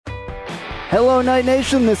Hello, Night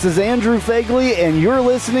Nation. This is Andrew Phegley, and you're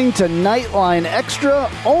listening to Knightline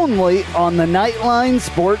Extra only on the Knightline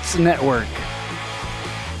Sports Network.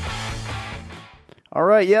 All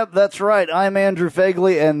right, yep, that's right. I'm Andrew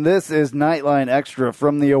Phegley, and this is Knightline Extra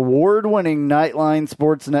from the award-winning Knightline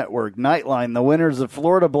Sports Network. Knightline, the winners of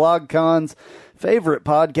Florida BlogCon's favorite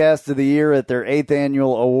podcast of the year at their 8th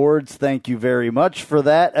annual awards. Thank you very much for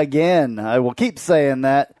that. Again, I will keep saying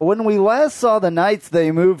that. When we last saw the Knights,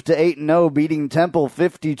 they moved to 8-0, beating Temple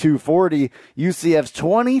 52-40, UCF's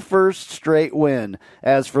 21st straight win.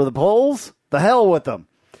 As for the polls, the hell with them.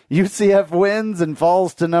 UCF wins and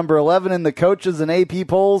falls to number 11 in the coaches and AP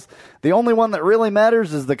polls. The only one that really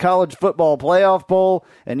matters is the college football playoff poll,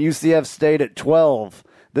 and UCF stayed at 12.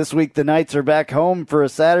 This week, the Knights are back home for a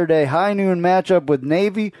Saturday high noon matchup with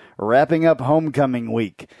Navy, wrapping up homecoming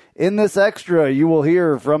week. In this extra, you will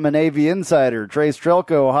hear from a Navy insider.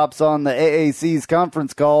 Trylko hops on the AAC's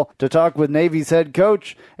conference call to talk with Navy's head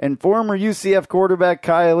coach, and former UCF quarterback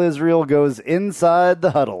Kyle Israel goes inside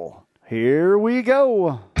the huddle. Here we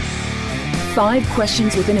go. 5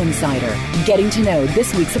 questions with an insider, getting to know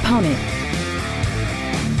this week's opponent.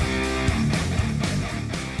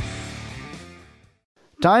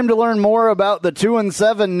 Time to learn more about the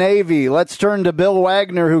 2-7 Navy. Let's turn to Bill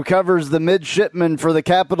Wagner, who covers the midshipmen for the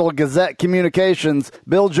Capital Gazette Communications.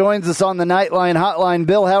 Bill joins us on the Knightline hotline.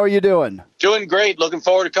 Bill, how are you doing? Doing great. Looking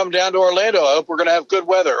forward to coming down to Orlando. I hope we're going to have good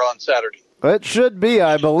weather on Saturday. It should be,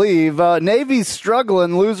 I believe. Navy's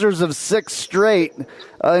struggling, losers of 6 straight,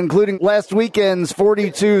 including last weekend's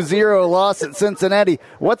 42-0 loss at Cincinnati.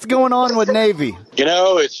 What's going on with Navy? You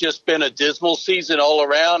know, it's just been a dismal season all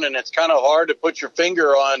around, and it's kind of hard to put your finger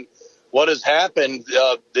on what has happened.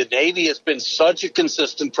 The Navy has been such a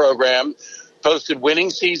consistent program, posted winning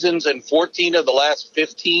seasons in 14 of the last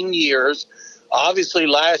 15 years. Obviously,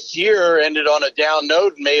 last year ended on a down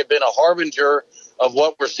note and may have been a harbinger of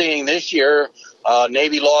what we're seeing this year.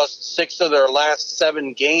 Navy lost 6 of their last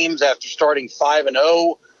 7 games after starting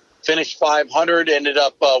 5-0, finished 500, ended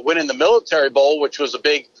up winning the Military Bowl, which was a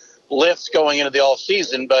big lift going into the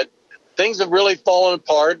offseason. But things have really fallen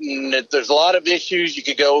apart, and there's a lot of issues. You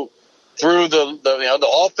could go through the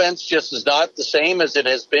offense just is not the same as it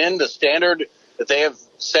has been. The standard that they have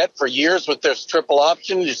set for years with their triple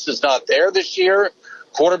option just is not there this year.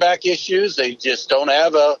 Quarterback issues, they just don't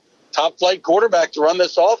have a top-flight quarterback to run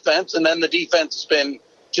this offense, and then the defense has been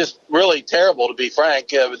just really terrible, to be frank.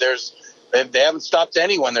 They haven't stopped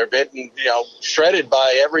anyone. They're been, shredded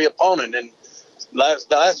by every opponent. And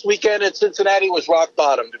last weekend at Cincinnati was rock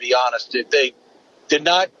bottom, to be honest. They did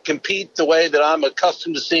not compete the way that I'm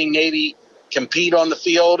accustomed to seeing Navy compete on the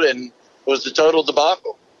field, and it was a total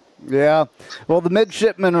debacle. Yeah. Well, the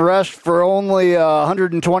midshipmen rushed for only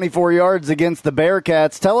 124 yards against the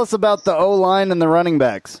Bearcats. Tell us about the O-line and the running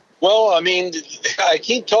backs. Well, I mean, I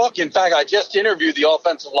keep talking. In fact, I just interviewed the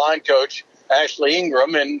offensive line coach, Ashley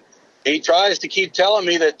Ingram, and he tries to keep telling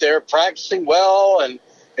me that they're practicing well and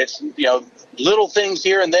it's, little things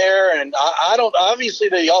here and there. And I don't, obviously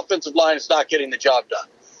the offensive line is not getting the job done.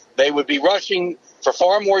 They would be rushing for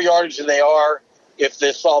far more yardage than they are if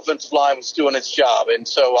this offensive line was doing its job. And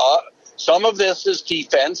so some of this is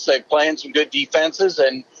defense. They're playing some good defenses,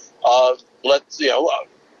 and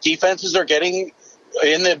defenses are getting,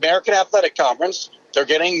 in the American Athletic Conference, they're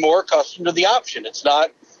getting more accustomed to the option. It's not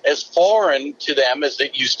as foreign to them as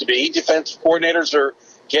it used to be. Defensive coordinators are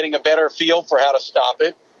getting a better feel for how to stop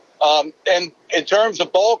it. And in terms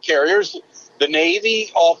of ball carriers, the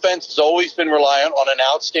Navy offense has always been reliant on an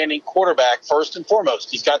outstanding quarterback first and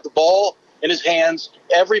foremost. He's got the ball in his hands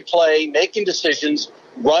every play, making decisions,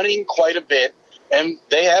 running quite a bit, and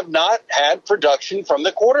they have not had production from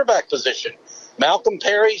the quarterback position. Malcolm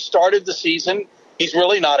Perry started the season. He's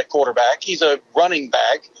really not a quarterback. He's a running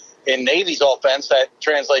back. In Navy's offense, that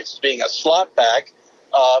translates to being a slot back.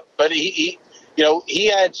 But he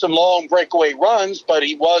had some long breakaway runs, but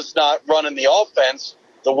he was not running the offense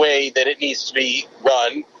the way that it needs to be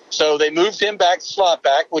run. So they moved him back to slot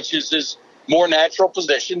back, which is his more natural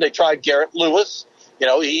position. They tried Garrett Lewis.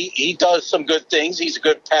 He does some good things. He's a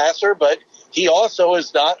good passer, but he also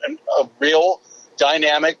is not a real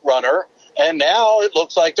dynamic runner. And now it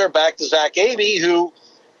looks like they're back to Zach Abey, who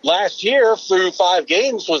last year through 5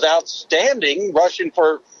 games was outstanding, rushing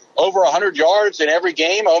for over 100 yards in every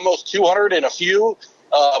game, almost 200 in a few,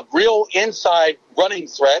 real inside running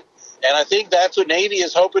threat. And I think that's what Navy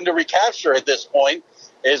is hoping to recapture at this point,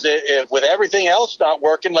 is that with everything else not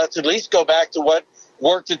working, let's at least go back to what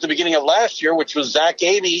worked at the beginning of last year, which was Zach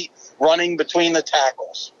Abey running between the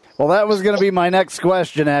tackles. Well, that was going to be my next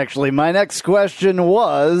question, actually. My next question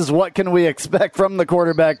was, what can we expect from the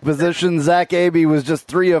quarterback position? Zach Abey was just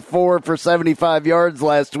 3 of 4 for 75 yards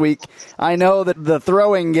last week. I know that the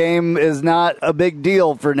throwing game is not a big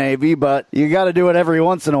deal for Navy, but you got to do it every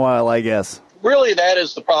once in a while, I guess. Really, that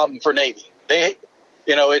is the problem for Navy.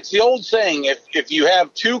 It's the old saying, if you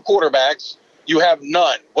have 2 quarterbacks, you have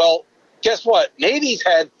none. Well, guess what? Navy's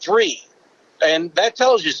had 3, and that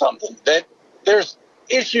tells you something, that there's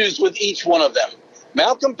issues with each one of them.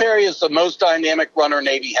 Malcolm Perry is the most dynamic runner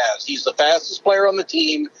Navy has. He's the fastest player on the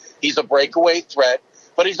team. He's a breakaway threat,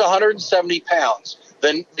 but he's 170 pounds.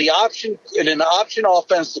 Then in an option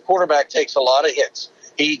offense, the quarterback takes a lot of hits.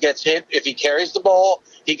 He gets hit if he carries the ball.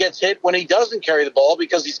 He gets hit when he doesn't carry the ball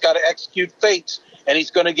because he's got to execute fakes, and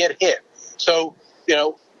he's going to get hit. So,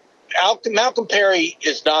 Malcolm Perry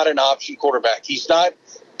is not an option quarterback. He's not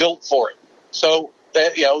built for it. So,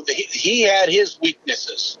 he had his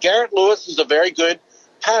weaknesses. Garrett Lewis is a very good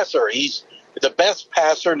passer. He's the best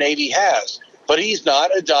passer Navy has, but he's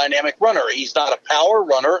not a dynamic runner. He's not a power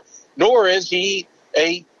runner, nor is he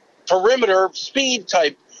a perimeter speed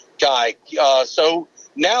type guy. So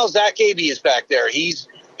now Zach Abey is back there. He's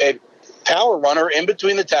a power runner in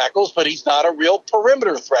between the tackles, but he's not a real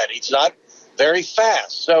perimeter threat. He's not very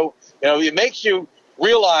fast. So, it makes you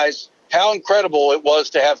realize how incredible it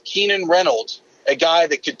was to have Keenan Reynolds, a guy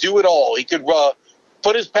that could do it all. He could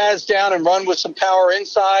put his pads down and run with some power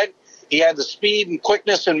inside. He had the speed and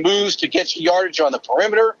quickness and moves to get you yardage on the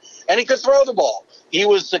perimeter, and he could throw the ball. He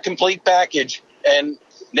was the complete package, and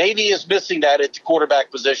Navy is missing that at the quarterback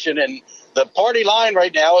position. And the party line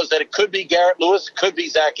right now is that it could be Garrett Lewis, it could be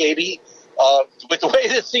Zach Abey. With the way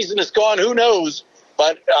this season has gone, who knows?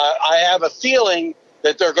 But I have a feeling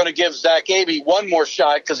that they're going to give Zach Abey one more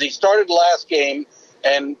shot because he started the last game.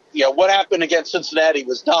 And, what happened against Cincinnati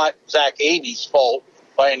was not Zach Abey's fault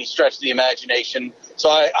by any stretch of the imagination. So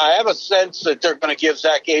I have a sense that they're going to give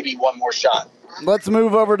Zach Abey one more shot. Let's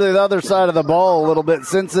move over to the other side of the ball a little bit.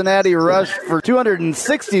 Cincinnati rushed for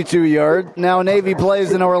 262 yards. Now Navy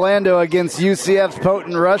plays in Orlando against UCF's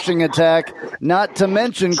potent rushing attack, not to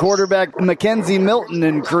mention quarterback Mackenzie Milton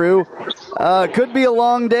and crew. Could be a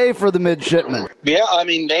long day for the midshipmen. Yeah,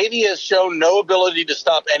 Navy has shown no ability to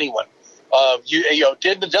stop anyone.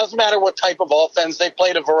 It doesn't matter what type of offense. They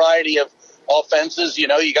played a variety of offenses. You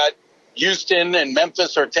got Houston and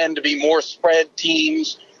Memphis tend to be more spread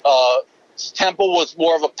teams. Temple was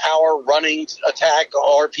more of a power running attack,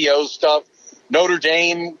 RPO stuff. Notre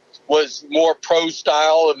Dame was more pro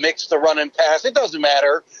style, mixed the run and pass. It doesn't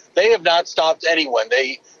matter. They have not stopped anyone.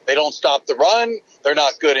 They don't stop the run. They're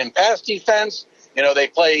not good in pass defense. They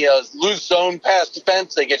play loose zone pass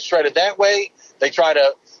defense. They get shredded that way. They try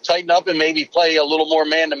to tighten up and maybe play a little more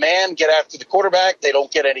man-to-man, get after the quarterback. They don't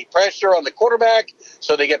get any pressure on the quarterback,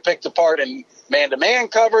 so they get picked apart in man-to-man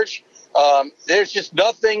coverage. There's just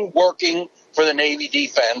nothing working for the Navy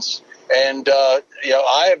defense. And,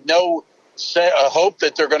 I have no hope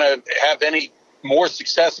that they're going to have any more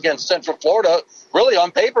success against Central Florida. Really,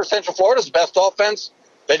 on paper, Central Florida's the best offense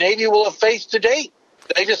the Navy will have faced to date.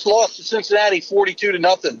 They just lost to Cincinnati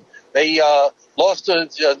 42-0. They lost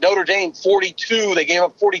to Notre Dame 42. They gave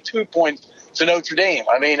up 42 points to Notre Dame.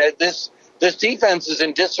 This defense is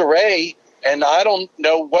in disarray, and I don't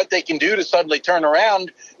know what they can do to suddenly turn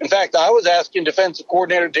around. In fact, I was asking defensive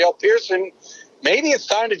coordinator Dale Pearson, maybe it's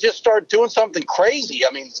time to just start doing something crazy.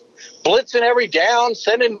 Blitzing every down,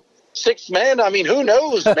 sending 6 men. Who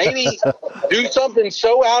knows? Maybe do something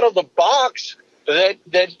so out of the box that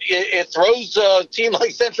it throws a team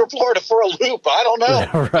like Central Florida for a loop. I don't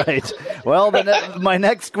know. Right. Well, my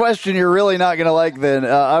next question you're really not going to like then.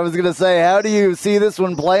 I was going to say, how do you see this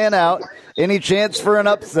one playing out? Any chance for an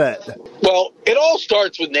upset? Well, it all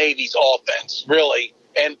starts with Navy's offense, really.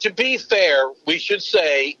 And to be fair, we should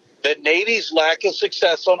say that Navy's lack of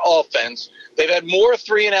success on offense, they've had more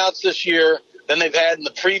 3-and-outs this year than they've had in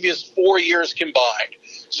the previous 4 years combined.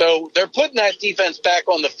 So they're putting that defense back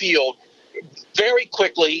on the field very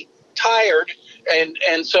quickly, tired,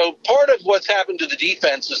 and so part of what's happened to the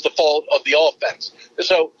defense is the fault of the offense.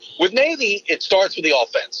 So with Navy, it starts with the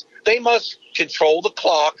offense. They must control the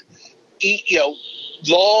clock,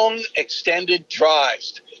 long, extended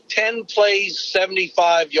drives, 10 plays,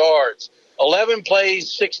 75 yards, 11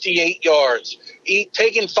 plays, 68 yards,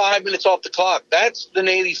 taking 5 minutes off the clock. That's the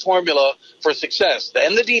Navy formula for success.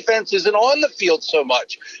 Then the defense isn't on the field so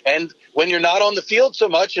much. And when you're not on the field so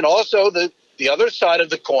much, and also the other side of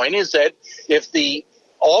the coin is that if the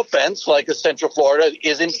offense, like a Central Florida,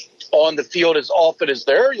 isn't on the field as often as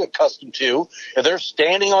they're accustomed to, if they're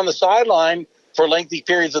standing on the sideline for lengthy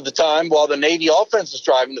periods of the time while the Navy offense is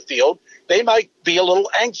driving the field, they might be a little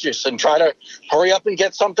anxious and try to hurry up and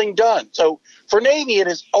get something done. So for Navy, it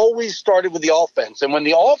has always started with the offense. And when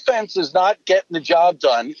the offense is not getting the job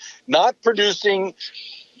done, not producing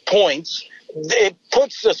points, it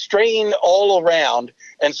puts a strain all around.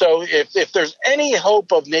 And so if there's any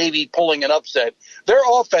hope of Navy pulling an upset, their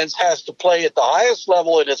offense has to play at the highest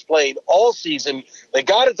level it has played all season. They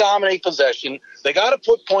got to dominate possession. They got to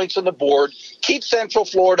put points on the board, keep Central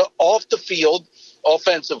Florida off the field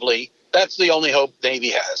offensively. That's the only hope Navy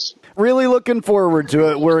has. Really looking forward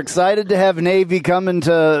to it. We're excited to have Navy coming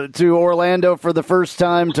to Orlando for the first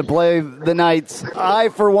time to play the Knights. I,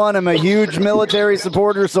 for one, am a huge military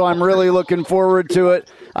supporter, so I'm really looking forward to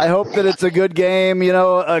it. I hope that it's a good game,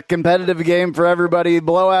 a competitive game for everybody.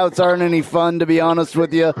 Blowouts aren't any fun, to be honest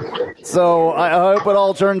with you. So I hope it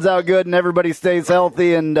all turns out good and everybody stays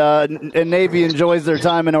healthy and Navy enjoys their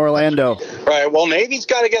time in Orlando. Right. Well, Navy's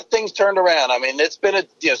got to get things turned around. I mean, it's been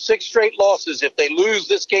 6 straight losses. If they lose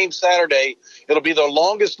this game Saturday, it'll be their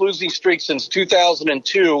longest losing streak since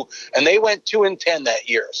 2002, and they went 2-10 that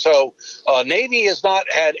year. So Navy has not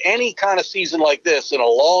had any kind of season like this in a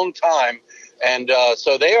long time. And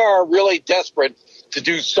so they are really desperate to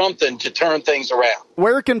do something to turn things around.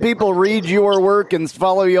 Where can people read your work and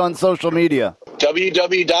follow you on social media?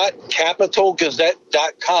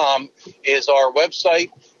 www.capitalgazette.com is our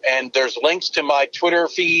website, and there's links to my Twitter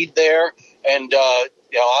feed there. And,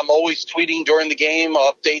 I'm always tweeting during the game,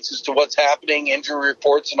 updates as to what's happening, injury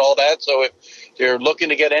reports and all that. So if you're looking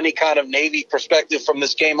to get any kind of Navy perspective from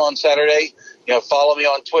this game on Saturday, follow me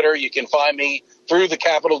on Twitter. You can find me through the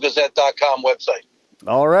CapitalGazette.com website.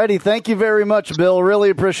 All righty. Thank you very much, Bill. Really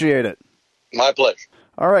appreciate it. My pleasure.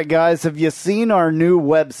 All right, guys. Have you seen our new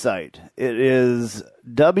website? It is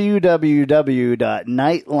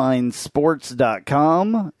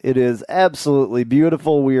www.knightlinesports.com. It is absolutely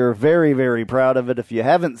beautiful. We are very, very proud of it. If you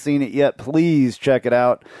haven't seen it yet, please check it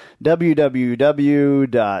out.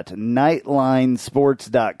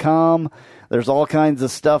 www.knightlinesports.com. There's all kinds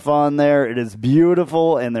of stuff on there. It is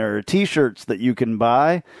beautiful, and there are T-shirts that you can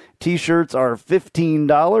buy. T-shirts are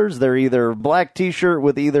 $15. They're either black T-shirt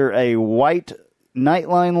with either a white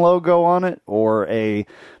Knightline logo on it or a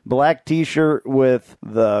black T-shirt with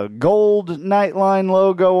the gold Knightline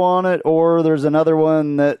logo on it, or there's another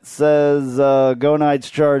one that says Go Knights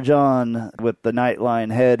Charge On with the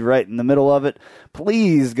Knightline head right in the middle of it.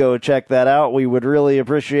 Please go check that out. We would really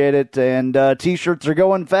appreciate it. And T-shirts are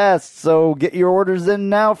going fast, so get your orders in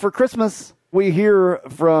now for Christmas. We hear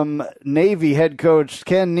from Navy head coach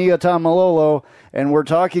Ken Niutamalola, and we're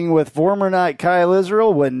talking with former Knight Kyle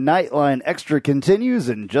Israel when Knightline Extra continues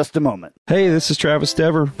in just a moment. Hey, this is Travis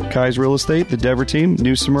Dever, Kai's Real Estate, the Dever team,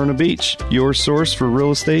 New Smyrna Beach. Your source for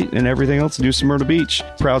real estate and everything else, New Smyrna Beach.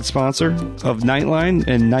 Proud sponsor of Knightline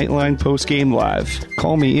and Knightline Post Game Live.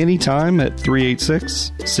 Call me anytime at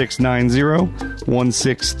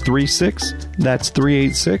 386-690-1636. That's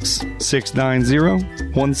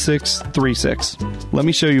 386-690-1636. Let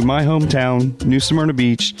me show you my hometown, New Smyrna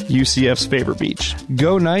Beach, UCF's favorite beach.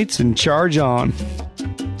 Go Knights and charge on.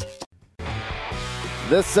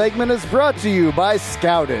 This segment is brought to you by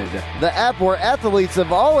Scouted, the app where athletes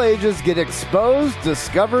of all ages get exposed,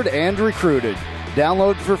 discovered, and recruited.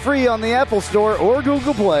 Download for free on the Apple Store or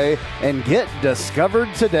Google Play and get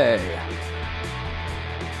discovered today.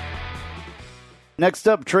 Next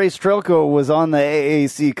up, Trace Trylko was on the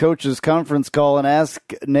AAC Coaches Conference call and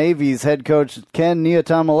asked Navy's head coach Ken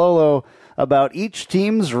Niutamalola about each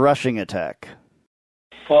team's rushing attack.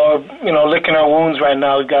 Well, licking our wounds right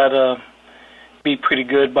now. We got beat pretty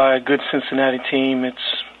good by a good Cincinnati team.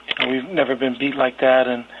 We've never been beat like that,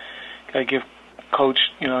 and got to give coach,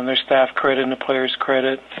 and their staff credit and the players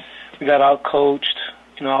credit. We got out-coached,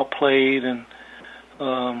 outplayed, and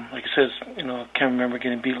like I said, I can't remember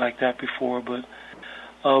getting beat like that before, but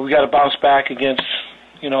we got to bounce back against,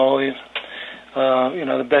 the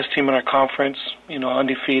best team in our conference,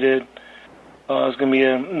 undefeated. It's going to be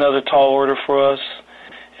another tall order for us,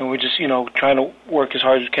 and we're just, trying to work as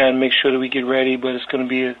hard as we can, make sure that we get ready, but it's going to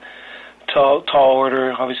be a tall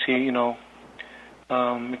order. Obviously,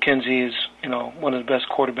 McKenzie is, one of the best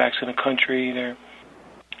quarterbacks in the country. They're,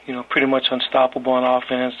 pretty much unstoppable on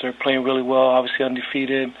offense. They're playing really well, obviously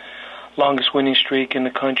undefeated, longest winning streak in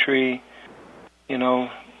the country,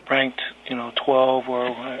 ranked, 12 or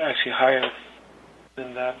actually higher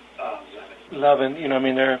than that, 11.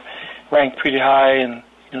 They're ranked pretty high, and,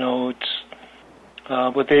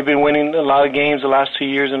 but they've been winning a lot of games the last 2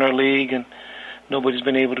 years in our league, and nobody's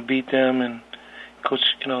been able to beat them. And Coach,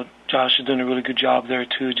 Josh is doing a really good job there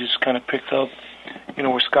too. Just kind of picked up,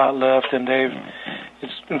 where Scott left, and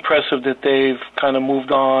impressive that they've kind of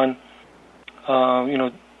moved on.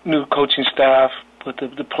 New coaching staff, but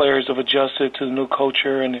the players have adjusted to the new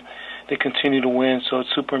culture, and they continue to win. So it's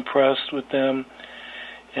super impressed with them.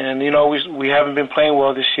 And we haven't been playing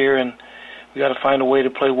well this year, and we got to find a way to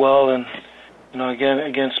play well. And again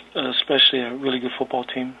against especially a really good football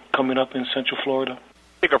team coming up in Central Florida.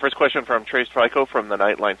 Take our first question from Trylko from the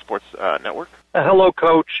Knightline Sports Network. Hello,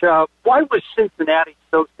 Coach. Why was Cincinnati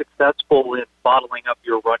so successful in bottling up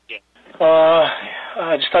your run game?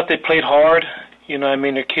 I just thought they played hard.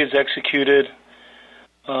 Their kids executed.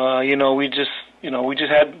 We just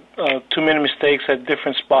had too many mistakes at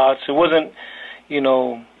different spots. It wasn't,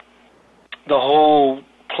 the whole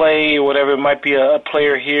play or whatever. It might be a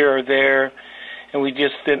player here or there, and we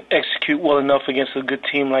just didn't execute well enough against a good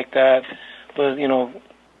team like that. But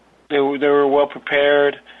they were well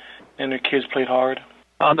prepared, and their kids played hard.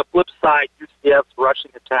 On the flip side, UCF's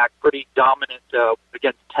rushing attack pretty dominant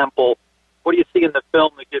against Temple. What do you see in the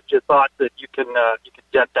film that gives you thought that you can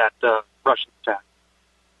dent that rushing attack?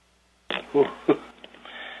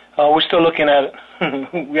 We're still looking at it.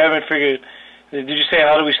 We haven't figured. Did you say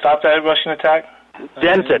how do we stop that rushing attack?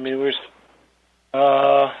 Dent it.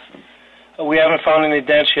 We haven't found any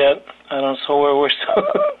dents yet. So we're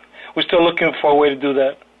still looking for a way to do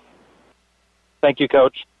that. Thank you,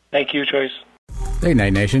 Coach. Thank you, Trace. Hey,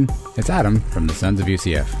 Night Nation. It's Adam from the Sons of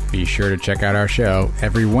UCF. Be sure to check out our show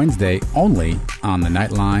every Wednesday only on the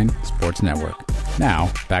Knightline Sports Network.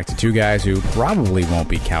 Now, back to two guys who probably won't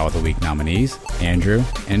be Cow of the Week nominees, Andrew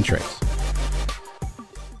and Trace.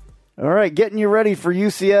 All right, getting you ready for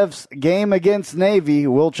UCF's game against Navy.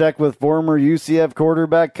 We'll check with former UCF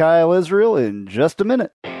quarterback Kyle Israel in just a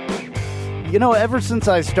minute. Ever since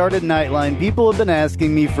I started Knightline, people have been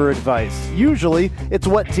asking me for advice. Usually, it's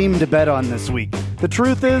what team to bet on this week. The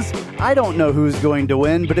truth is, I don't know who's going to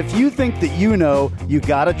win, but if you think that you know, you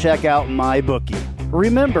gotta check out MyBookie.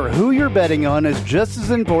 Remember, who you're betting on is just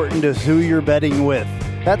as important as who you're betting with.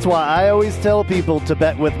 That's why I always tell people to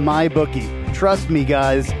bet with MyBookie. Trust me,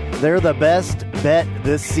 guys, they're the best bet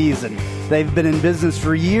this season. They've been in business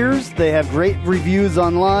for years, they have great reviews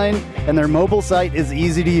online, and their mobile site is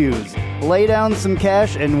easy to use. Lay down some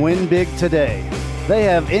cash and win big today. They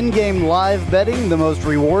have in-game live betting, the most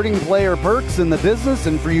rewarding player perks in the business,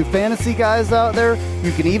 and for you fantasy guys out there,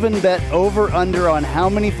 you can even bet over-under on how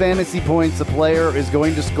many fantasy points a player is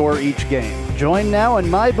going to score each game. Join now and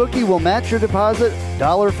MyBookie will match your deposit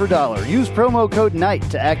dollar for dollar. Use promo code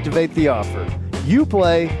NIGHT to activate the offer. You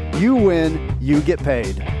play, you win, you get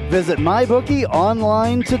paid. Visit MyBookie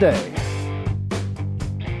online today.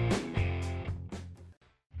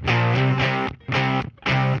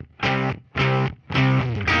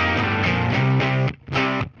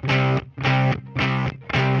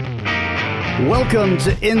 Welcome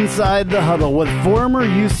to Inside the Huddle with former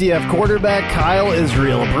UCF quarterback Kyle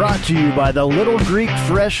Israel, brought to you by the Little Greek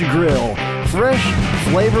Fresh Grill. Fresh,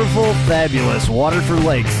 flavorful, fabulous. Waterford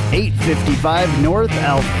Lakes, 855 North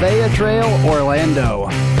Althea Trail, Orlando.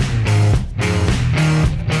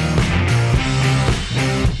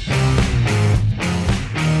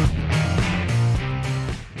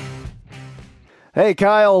 Hey,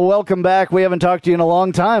 Kyle, welcome back. We haven't talked to you in a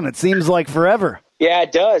long time. It seems like forever. Yeah,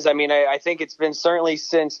 it does. I mean, I think it's been certainly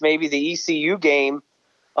since maybe the ECU game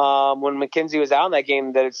when McKenzie was out in that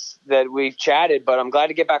game that we've chatted, but I'm glad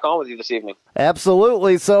to get back on with you this evening.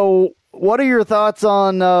 Absolutely. So what are your thoughts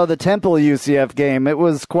on the Temple UCF game? It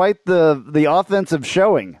was quite the offensive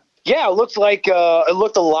showing. Yeah, it looked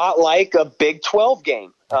a lot like a Big 12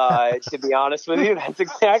 game, to be honest with you. That's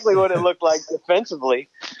exactly what it looked like defensively.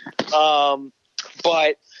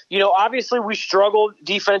 But obviously we struggled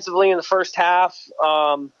defensively in the first half.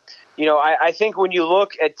 I think when you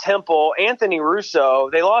look at Temple, Anthony Russo,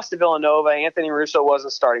 they lost to Villanova. Anthony Russo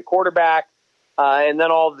wasn't starting quarterback. And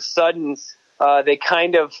then all of a sudden they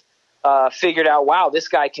kind of figured out, wow, this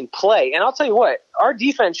guy can play. And I'll tell you what, our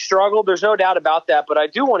defense struggled. There's no doubt about that. But I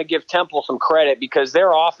do want to give Temple some credit because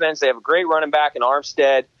their offense, they have a great running back in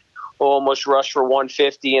Armstead, who almost rushed for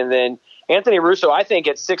 150. And then Anthony Russo, I think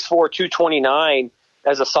at 6'4", 229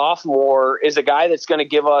 as a sophomore, is a guy that's going to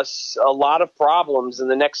give us a lot of problems in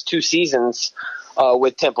the next two seasons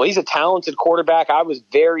with Temple. He's a talented quarterback. I was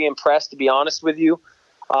very impressed, to be honest with you.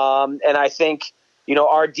 And I think,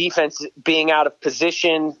 our defense being out of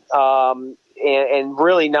position and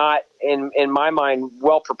really not, in my mind,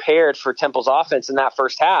 well prepared for Temple's offense in that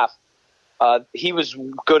first half, he was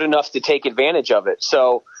good enough to take advantage of it.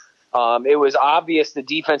 So it was obvious the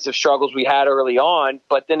defensive struggles we had early on.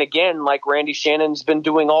 But then again, like Randy Shannon's been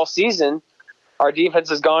doing all season, our defense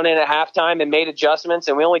has gone in at halftime and made adjustments,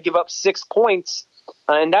 and we only give up 6 points.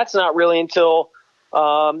 And that's not really until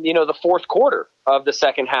the fourth quarter of the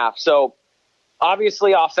second half. So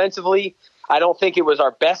obviously offensively, I don't think it was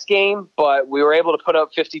our best game, but we were able to put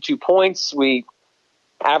up 52 points. We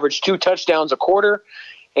averaged 2 touchdowns a quarter,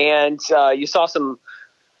 and you saw some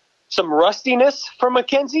rustiness from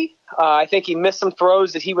McKenzie. I think he missed some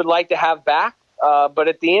throws that he would like to have back. But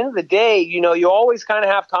at the end of the day, you always kind of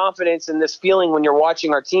have confidence in this feeling when you're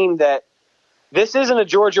watching our team that this isn't a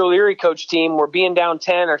George O'Leary coach team where being down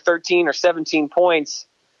 10 or 13 or 17 points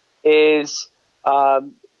is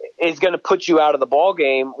going to put you out of the ball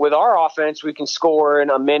game. With our offense, we can score in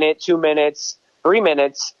a minute, 2 minutes, 3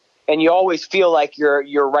 minutes, and you always feel like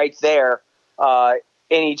you're right there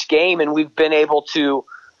in each game. And we've been able to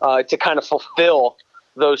kind of fulfill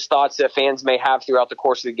those thoughts that fans may have throughout the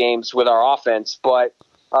course of the games with our offense. But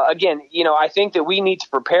again, I think that we need to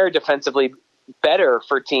prepare defensively better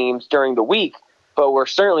for teams during the week, but we're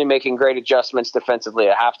certainly making great adjustments defensively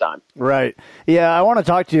at halftime. Right. Yeah, I want to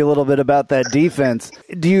talk to you a little bit about that defense.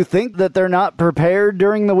 Do you think that they're not prepared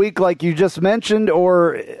during the week like you just mentioned,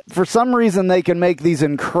 or for some reason they can make these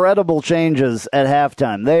incredible changes at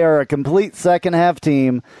halftime? They are a complete second-half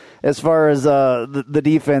team as far as the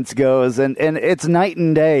defense goes, and it's night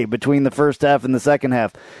and day between the first half and the second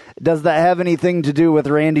half. Does that have anything to do with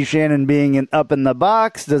Randy Shannon being up in the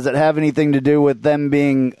box? Does it have anything to do with them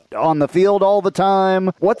being on the field all the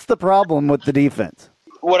time? What's the problem with the defense?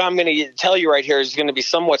 What I'm going to tell you right here is going to be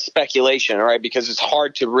somewhat speculation, all right, because it's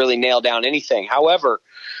hard to really nail down anything. However,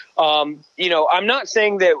 I'm not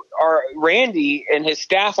saying that our Randy and his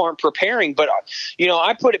staff aren't preparing, but,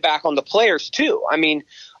 I put it back on the players too. I mean,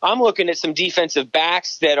 I'm looking at some defensive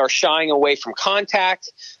backs that are shying away from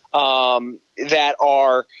contact, that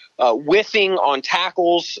are whiffing on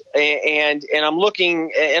tackles, and I'm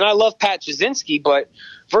looking, and I love Pat Jasinski, but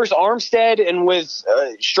versus Armstead and with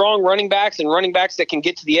strong running backs and running backs that can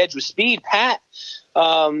get to the edge with speed, Pat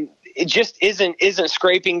it just isn't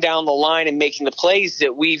scraping down the line and making the plays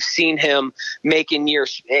that we've seen him make in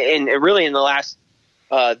years, and really in the last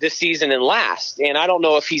this season and last. And I don't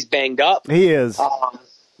know if he's banged up. He is.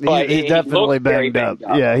 He's definitely banged up.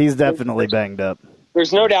 Yeah, he's definitely banged up.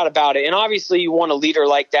 There's no doubt about it. And obviously you want a leader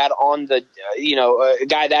like that on the, a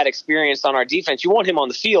guy that experienced on our defense. You want him on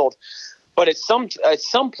the field. But at some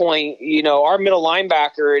point, our middle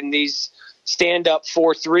linebacker in these stand-up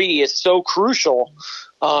 4-3 is so crucial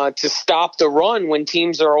to stop the run when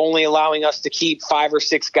teams are only allowing us to keep 5 or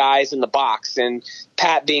 6 guys in the box. And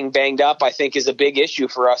Pat being banged up, I think, is a big issue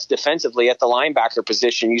for us defensively at the linebacker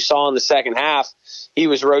position. You saw in the second half, he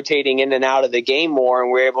was rotating in and out of the game more, and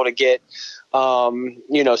we're able to get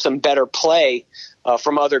some better play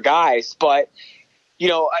from other guys. But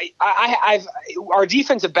our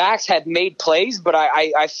defensive backs had made plays, but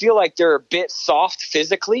I feel like they're a bit soft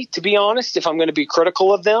physically, to be honest, if I'm going to be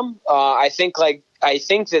critical of them. I think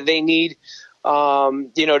that they need,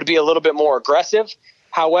 to be a little bit more aggressive.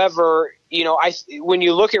 However, when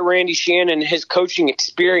you look at Randy Shannon, his coaching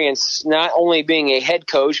experience, not only being a head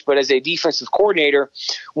coach, but as a defensive coordinator,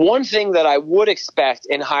 one thing that I would expect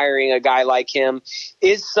in hiring a guy like him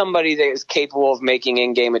is somebody that is capable of making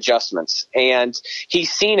in-game adjustments. And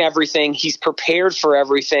he's seen everything. He's prepared for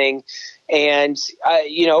everything. And,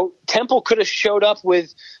 Temple could have showed up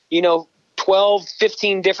with, 12,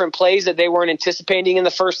 15 different plays that they weren't anticipating in the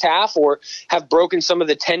first half, or have broken some of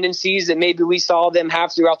the tendencies that maybe we saw them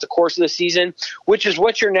have throughout the course of the season, which is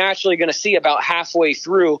what you're naturally going to see about halfway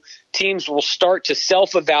through. Teams will start to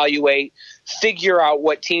self-evaluate, figure out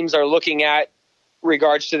what teams are looking at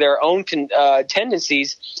regards to their own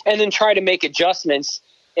tendencies, and then try to make adjustments.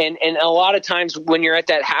 And a lot of times when you're at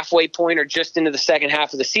that halfway point or just into the second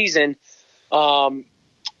half of the season,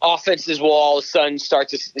 offenses will all of a sudden start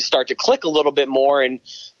to click a little bit more, and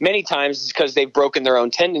many times it's because they've broken their own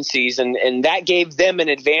tendencies, and that gave them an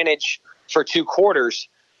advantage for 2 quarters.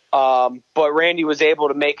 But Randy was able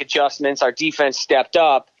to make adjustments. Our defense stepped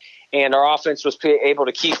up, and our offense was able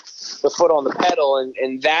to keep the foot on the pedal,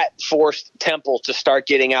 and that forced Temple to start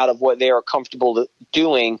getting out of what they are comfortable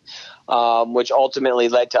doing, which ultimately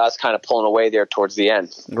led to us kind of pulling away there towards the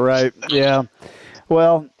end. Right, yeah.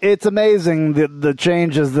 Well, it's amazing the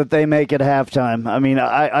changes that they make at halftime. I mean,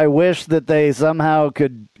 I wish that they somehow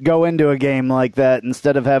could go into a game like that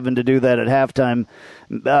instead of having to do that at halftime.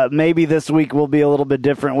 Maybe this week will be a little bit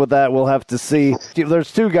different with that. We'll have to see.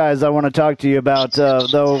 There's 2 guys I want to talk to you about,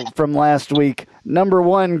 though, from last week. Number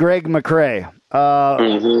 1, Greg McCrae.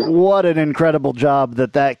 What an incredible job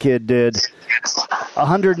that kid did.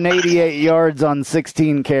 188 yards on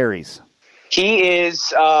 16 carries. He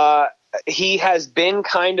is he has been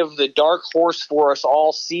kind of the dark horse for us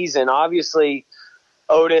all season. Obviously,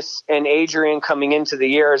 Otis and Adrian coming into the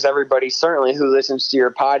year, as everybody certainly who listens to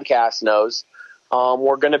your podcast knows,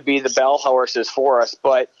 were going to be the bell horses for us.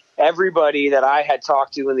 But everybody that I had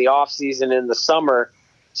talked to in the offseason in the summer,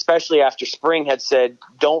 especially after spring, had said,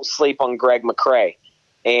 don't sleep on Greg McCray.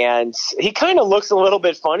 And he kind of looks a little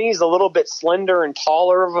bit funny. He's a little bit slender and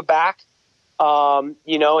taller of a back, and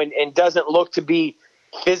doesn't look to be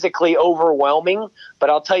physically overwhelming. But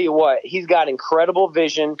I'll tell you what, he's got incredible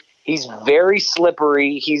vision. He's very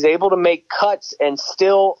slippery. He's able to make cuts and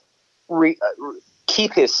still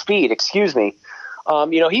keep his speed. Excuse me.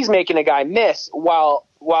 He's making a guy miss while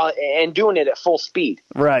and doing it at full speed.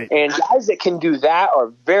 Right. And guys that can do that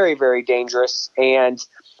are very, very dangerous. And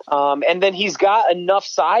then he's got enough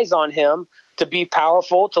size on him to be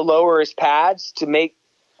powerful, to lower his pads, to make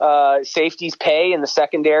safeties pay in the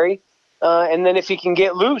secondary. And then if he can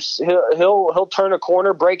get loose, he'll turn a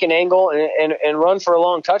corner, break an angle, and run for a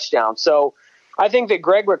long touchdown. So I think that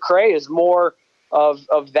Greg McCray is more of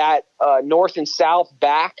that north and south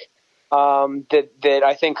back that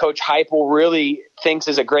I think Coach Heupel really thinks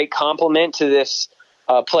is a great complement to this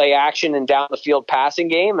play action and down the field passing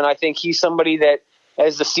game. And I think he's somebody that,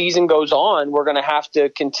 as the season goes on, we're going to have to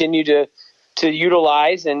continue to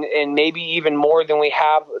utilize and maybe even more than we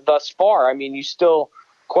have thus far. I mean, you still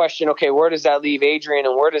question, okay, where does that leave Adrian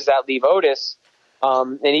and where does that leave Otis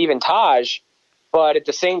and even Taj? But at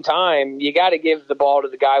the same time, you got to give the ball to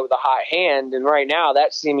the guy with a hot hand. And right now,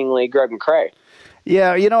 that's seemingly Greg McCray.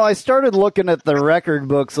 Yeah, I started looking at the record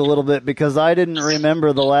books a little bit because I didn't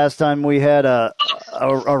remember the last time we had a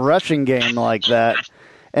rushing game like that.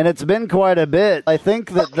 And it's been quite a bit. I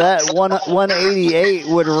think that 188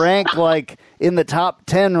 would rank like in the top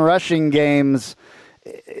 10 rushing games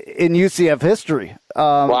in UCF history.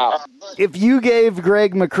 Wow. If you gave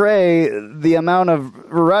Greg McCray the amount of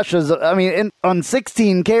rushes, on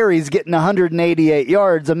 16 carries getting 188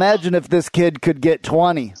 yards, imagine if this kid could get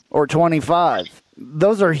 20 or 25.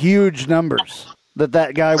 Those are huge numbers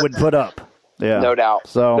that guy would put up. Yeah. No doubt.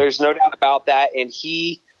 So there's no doubt about that. And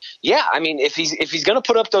if he's going to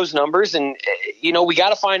put up those numbers, and we got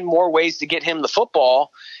to find more ways to get him the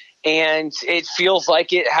football, and it feels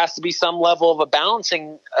like it has to be some level of a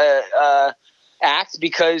balancing act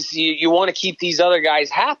because you want to keep these other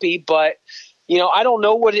guys happy. But I don't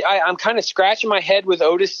know I'm kind of scratching my head with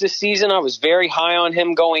Otis this season. I was very high on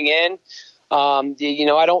him going in.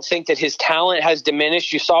 I don't think that his talent has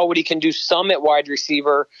diminished. You saw what he can do some at wide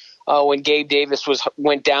receiver. When Gabe Davis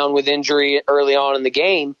went down with injury early on in the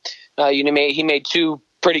game, he made two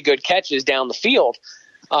pretty good catches down the field.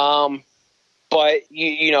 But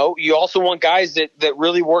you also want guys that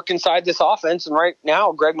really work inside this offense. And right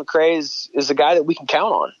now, Greg McCray is a guy that we can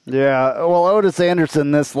count on. Yeah. Well, Otis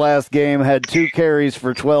Anderson this last game had 2 carries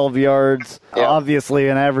for 12 yards, obviously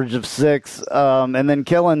an average of 6. And then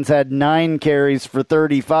Killens had 9 carries for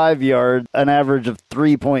 35 yards, an average of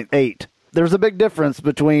 3.8. There's a big difference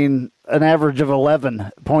between an average of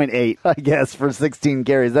 11.8, I guess, for 16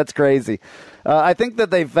 carries. That's crazy. I think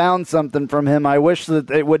that they found something from him. I wish that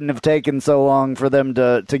it wouldn't have taken so long for them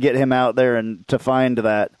to get him out there and to find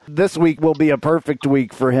that. This week will be a perfect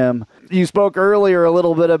week for him. You spoke earlier a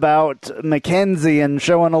little bit about McKenzie and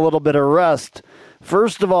showing a little bit of rust.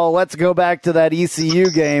 First of all, let's go back to that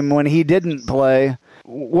ECU game when he didn't play.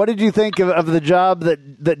 What did you think of the job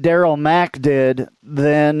that Darryl Mack did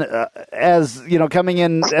then, as coming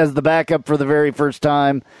in as the backup for the very first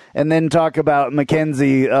time, and then talk about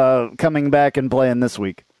McKenzie coming back and playing this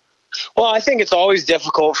week? Well, I think it's always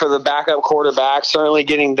difficult for the backup quarterback, certainly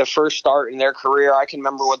getting the first start in their career. I can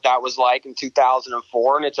remember what that was like in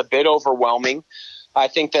 2004, and it's a bit overwhelming. I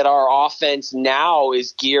think that our offense now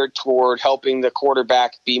is geared toward helping the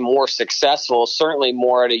quarterback be more successful, certainly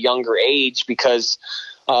more at a younger age, because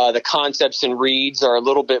the concepts and reads are a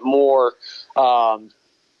little bit more or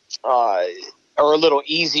a little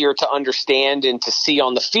easier to understand and to see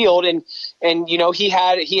on the field. And he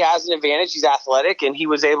has an advantage. He's athletic, and he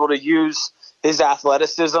was able to use his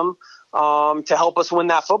athleticism to help us win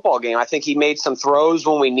that football game. I think he made some throws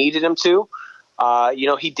when we needed him to.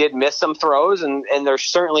 He did miss some throws, and there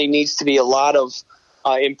certainly needs to be a lot of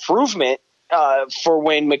improvement for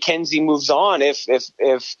when McKenzie moves on. If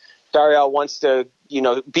Darryl wants to,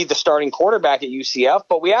 be the starting quarterback at UCF,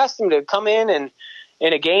 but we asked him to come in and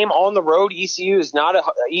in a game on the road. ECU is not an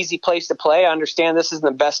easy place to play. I understand this isn't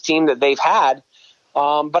the best team that they've had,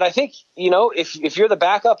 but I think if you're the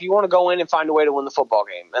backup, you want to go in and find a way to win the football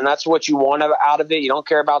game, and that's what you want out of it. You don't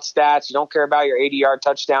care about stats. You don't care about your 80-yard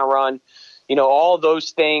touchdown run. All of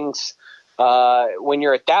those things, when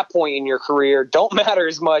you're at that point in your career, don't matter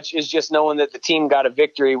as much as just knowing that the team got a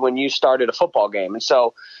victory when you started a football game. And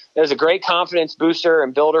so was a great confidence booster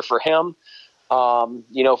and builder for him.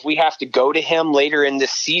 If we have to go to him later in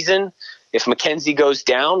this season, if McKenzie goes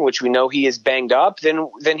down, which we know he is banged up, then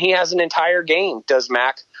he has an entire game, does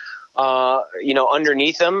Mac,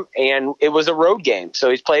 underneath him. And it was a road game. So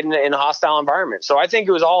he's played in a hostile environment. So I think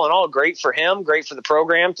it was all in all great for him, great for the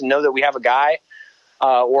program to know that we have a guy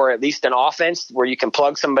or at least an offense where you can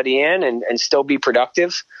plug somebody in and still be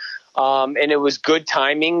productive. And it was good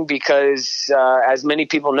timing because, as many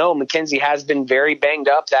people know, McKenzie has been very banged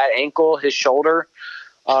up, that ankle, his shoulder,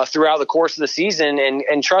 throughout the course of the season.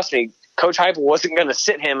 And trust me, Coach Heupel wasn't going to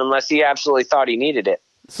sit him unless he absolutely thought he needed it.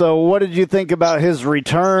 So what did you think about his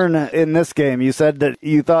return in this game? You said that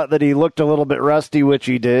you thought that he looked a little bit rusty, which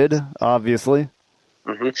he did, obviously.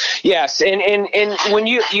 Mm-hmm. Yes, and when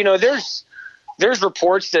there's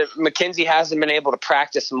reports that McKenzie hasn't been able to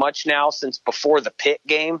practice much now since before the Pitt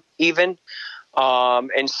game even.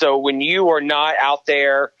 And so when you are not out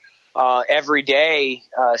there every day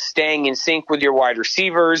staying in sync with your wide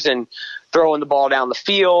receivers and throwing the ball down the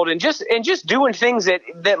field and just doing things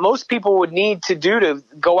that most people would need to do to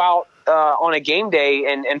go out on a game day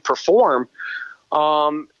and perform,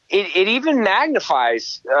 it even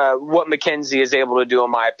magnifies what McKenzie is able to do,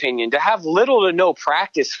 in my opinion. To have little to no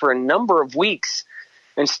practice for a number of weeks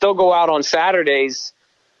and still go out on Saturdays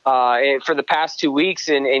for the past 2 weeks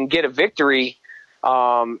and get a victory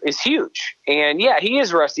is huge. And, yeah, he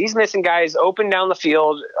is rusty. He's missing guys open down the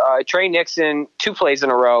field. Trey Nixon, 2 plays in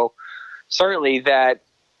a row. Certainly that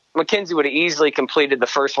McKenzie would have easily completed the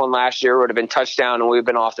first one last year, would have been touchdown, and we would have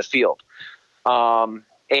been off the field. And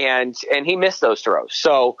he missed those throws.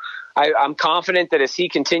 So I'm confident that as he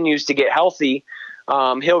continues to get healthy,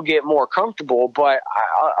 he'll get more comfortable. But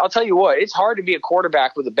I'll tell you what, it's hard to be a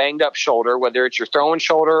quarterback with a banged up shoulder, whether it's your throwing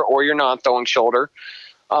shoulder or your non-throwing shoulder,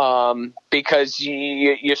 because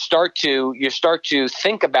you start to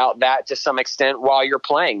think about that to some extent while you're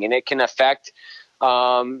playing, and it can affect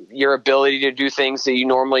your ability to do things that you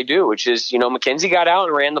normally do, which is, McKenzie got out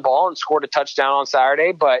and ran the ball and scored a touchdown on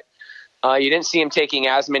Saturday, but you didn't see him taking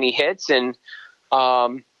as many hits. And,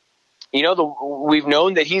 we've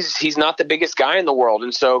known that he's not the biggest guy in the world.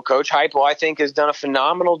 And so Coach Heupel, I think, has done a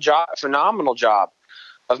phenomenal job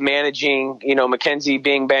of managing, McKenzie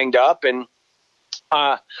being banged up. And,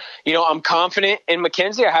 I'm confident in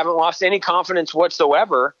McKenzie. I haven't lost any confidence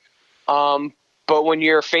whatsoever. But when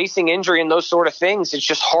you're facing injury and those sort of things, it's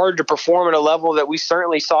just hard to perform at a level that we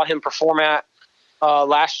certainly saw him perform at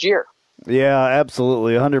last year. Yeah,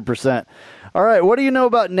 absolutely, 100%. All right, what do you know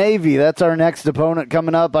about Navy? That's our next opponent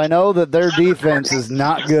coming up. I know that their defense is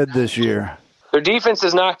not good this year. Their defense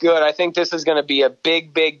is not good. I think this is going to be a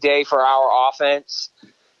big, big day for our offense.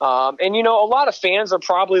 And, a lot of fans are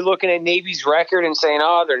probably looking at Navy's record and saying,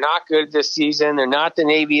 oh, they're not good this season. They're not the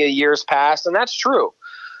Navy of years past, and that's true.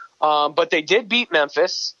 But they did beat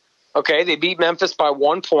Memphis. Okay, they beat Memphis by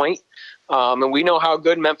 1 point, and we know how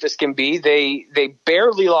good Memphis can be. They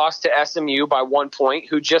barely lost to SMU by 1 point,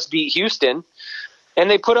 who just beat Houston, and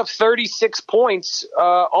they put up 36 points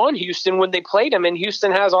on Houston when they played them, and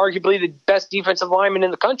Houston has arguably the best defensive lineman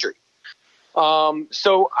in the country.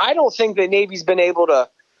 So I don't think that Navy's been able to,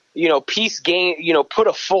 put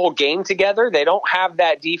a full game together. They don't have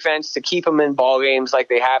that defense to keep them in ball games like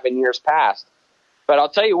they have in years past. But I'll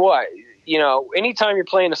tell you what, anytime you're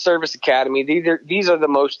playing a service academy, these are the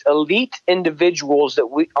most elite individuals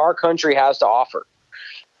that our country has to offer.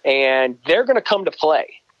 And they're going to come to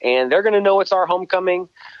play. And they're going to know it's our homecoming.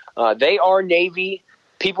 They are Navy.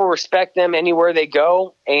 People respect them anywhere they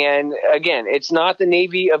go. And, again, it's not the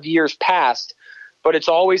Navy of years past, but it's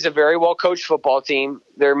always a very well-coached football team.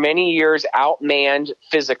 They're many years outmanned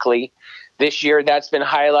physically. This year, that's been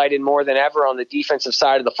highlighted more than ever on the defensive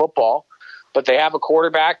side of the football. But they have a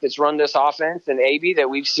quarterback that's run this offense in AB that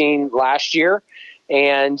we've seen last year.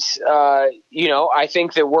 And, I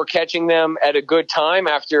think that we're catching them at a good time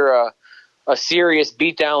after a serious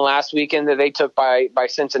beatdown last weekend that they took by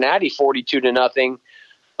Cincinnati 42-0.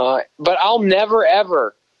 But I'll never,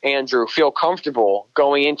 ever, Andrew, feel comfortable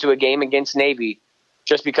going into a game against Navy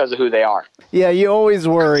just because of who they are. Yeah, you always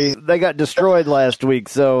worry. They got destroyed last week,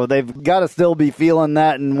 so they've got to still be feeling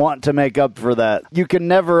that and want to make up for that. You can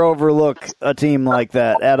never overlook a team like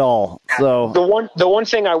that at all. So the one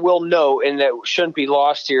thing I will note, and that shouldn't be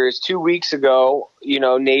lost here, is 2 weeks ago,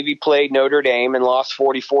 Navy played Notre Dame and lost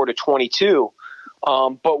 44-22.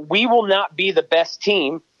 But we will not be the best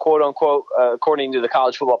team, quote unquote, according to the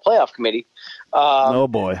College Football Playoff Committee. Oh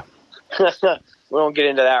boy, we won't get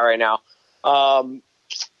into that right now.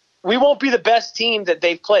 We won't be the best team that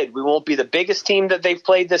they've played. We won't be the biggest team that they've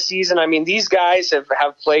played this season. I mean, these guys have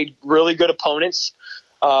played really good opponents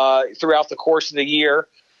throughout the course of the year.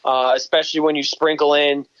 especially when you sprinkle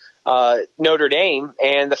in Notre Dame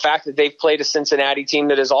and the fact that they've played a Cincinnati team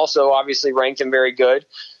that is also obviously ranked and very good.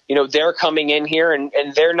 They're coming in here and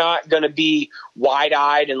they're not going to be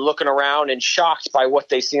wide-eyed and looking around and shocked by what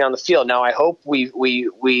they see on the field. Now, I hope we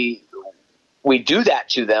do that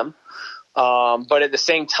to them. But at the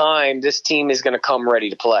same time, this team is going to come ready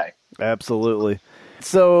to play. Absolutely.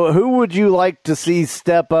 So who would you like to see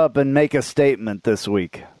step up and make a statement this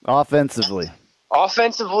week offensively?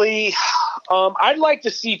 Offensively, I'd like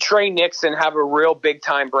to see Trey Nixon have a real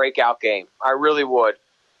big-time breakout game. I really would.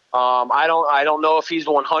 I don't know if he's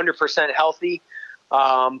 100% healthy,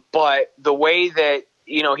 but the way that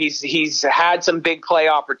he's had some big play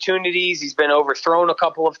opportunities, he's been overthrown a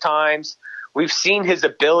couple of times. We've seen his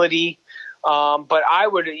ability, but I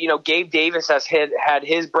would Gabe Davis has had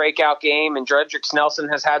his breakout game, and Dredrick Nelson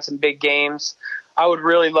has had some big games. I would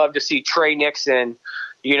really love to see Trey Nixon,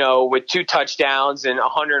 with 2 touchdowns and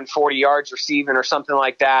 140 yards receiving or something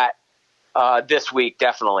like that. This week,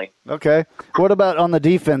 definitely. Okay. What about on the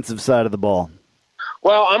defensive side of the ball?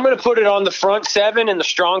 Well, I'm going to put it on the front 7 and the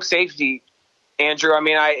strong safety, Andrew. I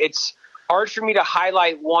mean, it's hard for me to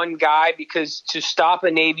highlight one guy because to stop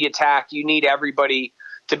a Navy attack, you need everybody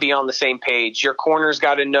to be on the same page. Your corner's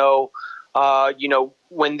got to know,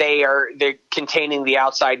 when they're containing the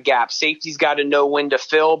outside gap. Safety's got to know when to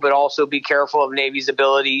fill, but also be careful of Navy's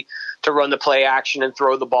ability to run the play action and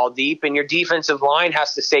throw the ball deep. And your defensive line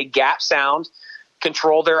has to stay gap sound,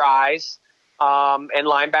 control their eyes, and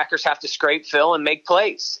linebackers have to scrape, fill, and make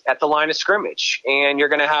plays at the line of scrimmage. And you're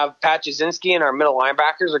going to have Pat Jasinski and our middle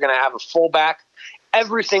linebackers are going to have a fullback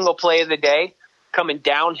every single play of the day coming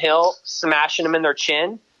downhill, smashing them in their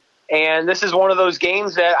chin. And this is one of those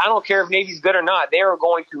games that I don't care if Navy's good or not. They are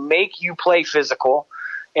going to make you play physical,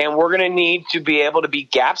 and we're going to need to be able to be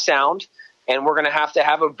gap sound, and we're going to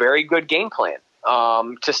have a very good game plan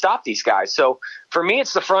to stop these guys. So for me,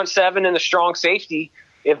 it's the front 7 and the strong safety.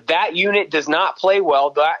 If that unit does not play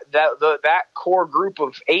well, that core group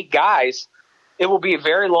of 8 guys, it will be a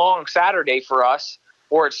very long Saturday for us,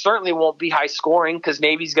 or it certainly won't be high scoring because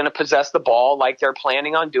Navy's going to possess the ball like they're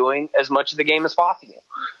planning on doing as much of the game as possible.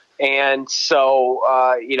 And so,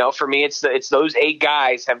 for me, it's those 8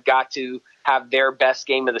 guys have got to have their best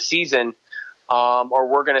game of the season, or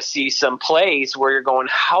we're going to see some plays where you're going,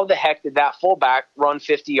 how the heck did that fullback run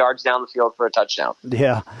 50 yards down the field for a touchdown?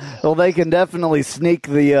 Yeah, well, they can definitely sneak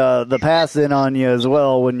the pass in on you as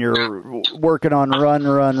well when you're working on run,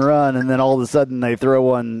 and then all of a sudden they throw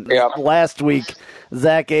one. Yeah. Last week,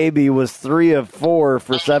 Zach Abey was 3 of 4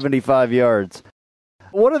 for 75 yards.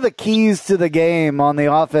 What are the keys to the game on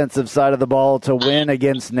the offensive side of the ball to win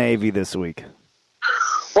against Navy this week?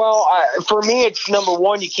 Well, for me, it's number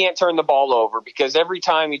 1, you can't turn the ball over because every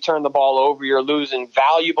time you turn the ball over, you're losing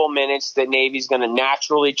valuable minutes that Navy's going to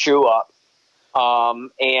naturally chew up.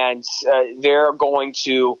 And they're going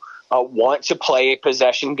to want to play a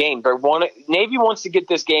possession game. But Navy wants to get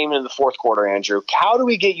this game into the fourth quarter, Andrew. How do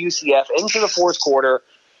we get UCF into the fourth quarter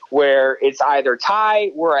where it's either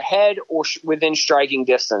tie, we're ahead, or within striking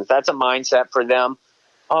distance? That's a mindset for them.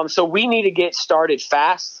 So we need to get started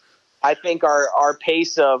fast. I think our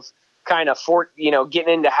pace of kind of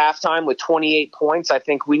getting into halftime with 28 points, I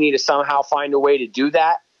think we need to somehow find a way to do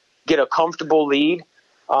that, get a comfortable lead,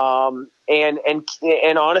 and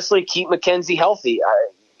honestly keep McKenzie healthy.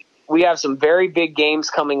 We have some very big games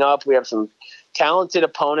coming up. We have some talented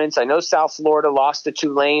opponents. I know South Florida lost to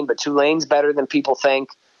Tulane, but Tulane's better than people think.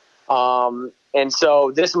 And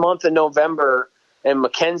so this month of November and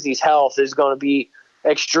McKenzie's health is going to be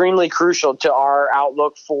extremely crucial to our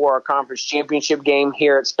outlook for a conference championship game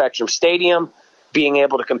here at Spectrum Stadium, being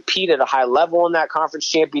able to compete at a high level in that conference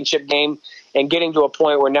championship game and getting to a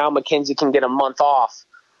point where now McKenzie can get a month off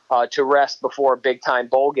to rest before a big-time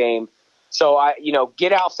bowl game. So,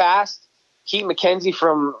 get out fast, keep McKenzie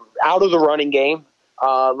from out of the running game.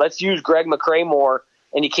 Let's use Greg McCray more.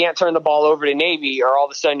 And you can't turn the ball over to Navy or all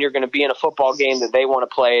of a sudden you're going to be in a football game that they want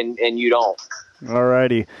to play and you don't. All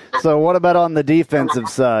righty. So what about on the defensive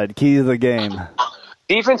side, key to the game?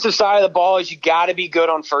 Defensive side of the ball is you got to be good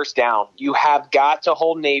on first down. You have got to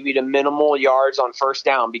hold Navy to minimal yards on first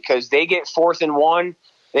down because they get 4th and 1,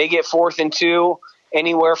 they get 4th and 2,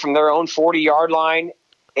 anywhere from their own 40-yard line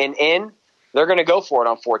and in, they're going to go for it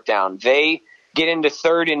on 4th down. They get into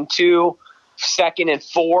 3rd and 2, 2nd and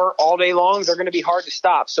 4 all day long, they're going to be hard to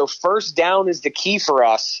stop. So first down is the key for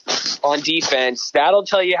us on defense. That'll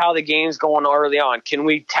tell you how the game's going early on. Can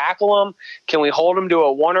we tackle them? Can we hold them to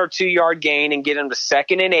a 1 or 2 yard gain and get them to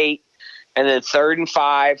 2nd and 8 and then 3rd and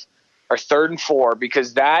 5 or 3rd and 4?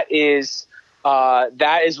 Because that is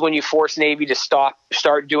that is when you force Navy to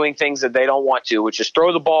start doing things that they don't want to, which is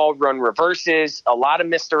throw the ball, run reverses, a lot of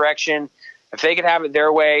misdirection. If they could have it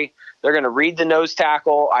their way, they're going to read the nose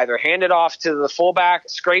tackle, either hand it off to the fullback,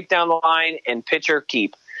 scrape down the line, and pitcher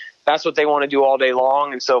keep. That's what they want to do all day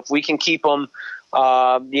long. And so if we can keep them, with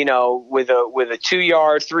a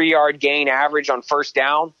 2-yard, 3-yard gain average on first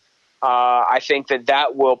down, I think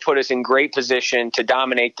that will put us in great position to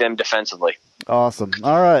dominate them defensively. Awesome.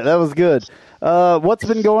 All right, that was good. What's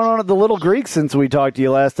been going on at the Little Greek since we talked to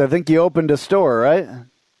you last? I think you opened a store, right?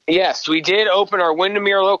 Yes, we did open our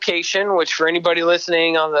Windermere location, which for anybody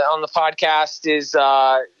listening on the podcast is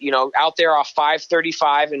out there off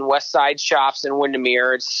 535 in West Side Shops in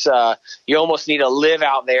Windermere. It's you almost need to live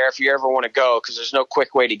out there if you ever want to go because there's no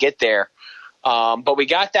quick way to get there. But we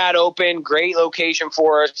got that open, great location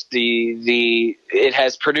for us. It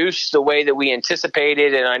has produced the way that we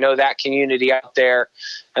anticipated, and I know that community out there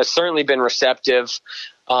has certainly been receptive.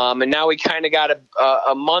 And now we kind of got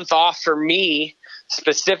a month off for me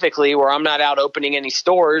specifically where I'm not out opening any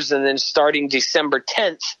stores, and then starting December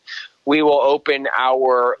 10th, we will open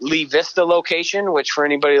our Lee Vista location, which for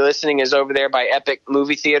anybody listening is over there by Epic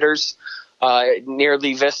Movie Theaters. Near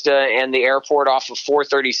Lee Vista and the airport off of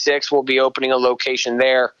 436. We'll be opening a location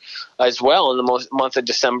there as well in the month of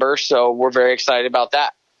December, so we're very excited about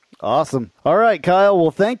that. Awesome. All right, Kyle,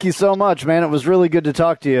 well, thank you so much, man. It was really good to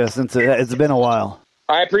talk to you since it's been a while.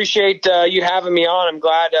 I appreciate you having me on. I'm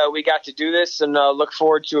glad we got to do this, and look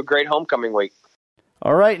forward to a great homecoming week.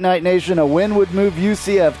 All right, Knight Nation, a win would move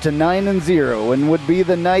UCF to 9-0 and would be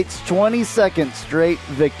the Knights' 22nd straight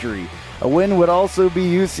victory. A win would also be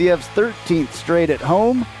UCF's 13th straight at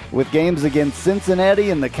home, with games against Cincinnati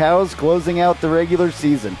and the Cows closing out the regular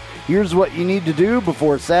season. Here's what you need to do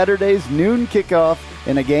before Saturday's noon kickoff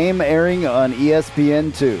in a game airing on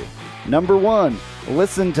ESPN2. Number 1,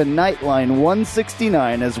 listen to Knightline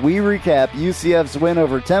 169 as we recap UCF's win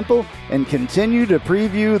over Temple and continue to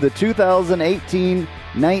preview the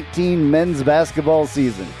 2018-19 men's basketball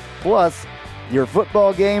season. Plus, your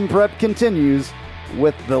football game prep continues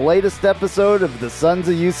with the latest episode of the Sons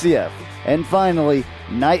of UCF. And finally,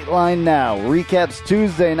 Knightline Now recaps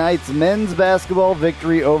Tuesday night's men's basketball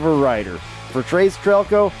victory over Rider. For Trace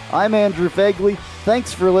Trylko, I'm Andrew Phegley.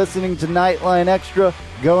 Thanks for listening to Knightline Extra.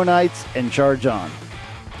 Go Knights and charge on.